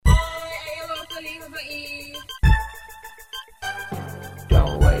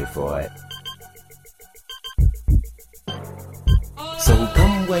Don't wait for it. So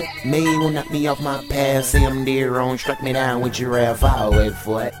come with me, will knock me off my path. Say I'm there on, strike me down with your giraffe. I'll wait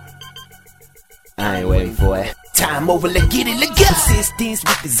for it. I ain't waiting for it. Time over, let's get it, let's go. Persistence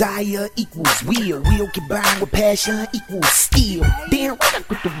with desire equals will. Will combined with passion equals skill. Damn right, I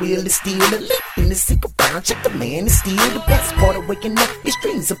put the wheel is still a leap in the single bound. Check the man is still the best part of waking up. His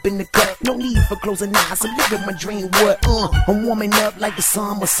dreams up in the cut. No need for closing eyes, so living my dream. What? I'm warming up like the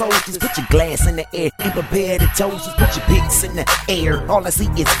summer soldiers. Put your glass in the air and prepare to toast. Put your picks in the air. All I see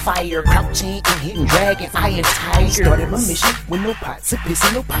is fire. Crouching and hitting dragons. I am tired. Started my mission with no pots of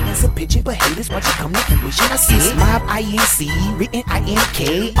pissing, no pots of pitching, but haters watch it come to fruition. I see it. Mob INC, written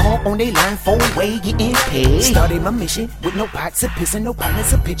INK, all on they line, 4-way getting paid. Started my mission with no pots of pissing, no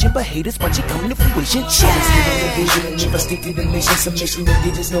partners of pitching, but haters watch it come to fruition. Chance given the vision and never stick to the mission. Submission of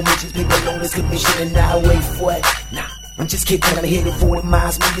digits, no mentions, people on this commission, and I wait for it. Nah, I'm just kidding, I'm headed for it.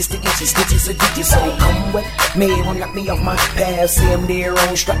 Miles, meters to inches, stitches of digits. So come with me, won't knock me off my path. See I'm there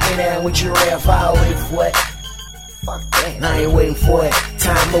on, strike me down with your giraffe. I'll wait for it. Fuck that, I ain't waiting for it.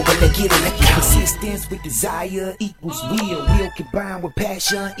 Time over, let's get it, let's go. Persistence with desire equals will. Will combined with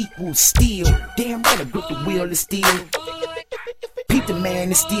passion equals steel. Damn right, I grip the wheel of steel. Peep the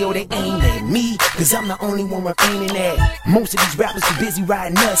man is still, they aim at me, cause I'm the only one I'm aiming at. Most of these rappers too busy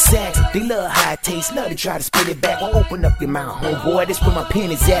riding nutsacks. They love high taste, love to try to spit it back. Well, open up your mouth, homeboy, that's where my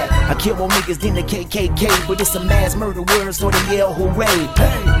pen is at. I kill more niggas than the KKK, but it's a mass murder word, so they yell hooray.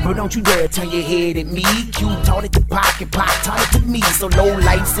 Hey, but don't you dare turn your head at me. Q taught it to pocket, Pop taught it to me. So low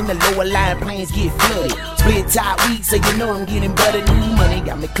lights in the lower line planes get flooded. Split tie week, so you know I'm getting better. New money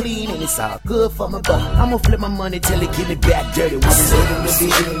got me clean, and it's all good for my buck. I'ma flip my money till it give me back dirty. I'm living the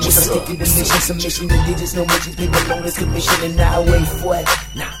vision, and just stick to the mission. Submission to digits, no mentions, people on this commission, and I wait for it.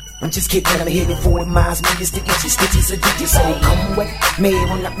 Nah, I'm just kidding, I'm heading for it. Miles, meters to inches, stitches of digits. So come with me,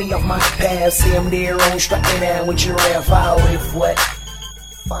 won't knock me off my path. Say I'm there on, strike me down with your giraffe. I'll wait for it.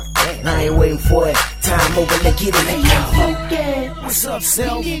 Fuck that, I ain't waiting for it. Time over, let's get it, let's go. What's up,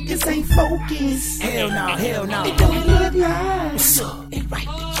 self? Niggas ain't focused. Hell no, hell no. They don't look like. What's up? They right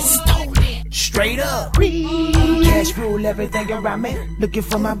there, get stolen. Straight up. Cash rule everything around me. Looking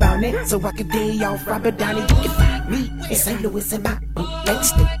for my bounty, so I can day off Robert Downey. You can find me in St. Louis in my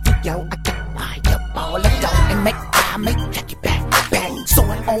bootlegs. Yo, I can buy up all the dough and make take it back. Sewing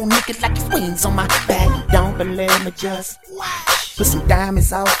on niggas like his wings on my back. Don't believe me, just watch. Put some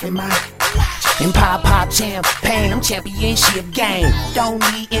diamonds off in my watch. And pop champagne, I'm championship game. Don't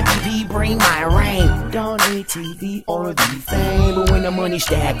need MVP, bring my rain. Don't need TV or the fame, but when the money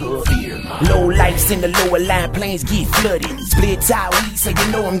stack up, low lights in the lower line, planes get flooded. Split tie weed, so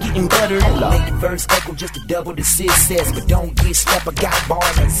you know I'm getting buttered. Make the verse echo just to double the success, but don't get slapped, I got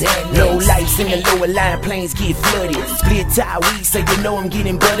bars like that. Low lights in the lower line, planes get flooded. Split tie weed, so you know I'm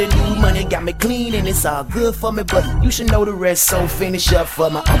getting buttered. New money got me clean, and it's all good for me, but you should know the rest, so finish up for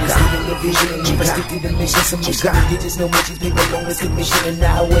my I'm living the vision, and never stick to the mission. Submission, digits, no mentions, people on this commission, and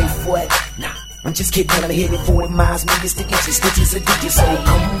I wait for it. Nah, I'm just kidding, I'm headed for it. Miles, meters to inches, stitches of digits. So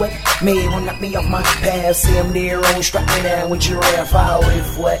come with me, won't knock me off my path. Say I'm there on, strike me down with your giraffe. I'll wait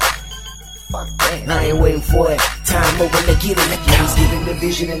for it. Fuck that, I ain't waiting for it. Time over, let's get it, let's go. He's giving the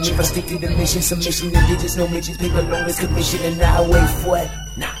vision, and if I stick to the mission, submission, the digits, no mentions, people on this commission, and I wait for it.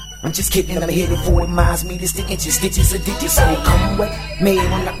 Nah, I'm just kidding, I'm headed for it. Miles, meters to inches, stitches of digits. So come with me,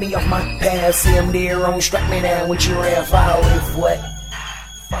 won't knock me off my path. Say I'm there on, strike me down with your giraffe. I'll wait for it.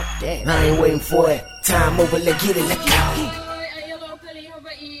 Fuck that, I ain't waiting for it. Time over, let's get it, let's go.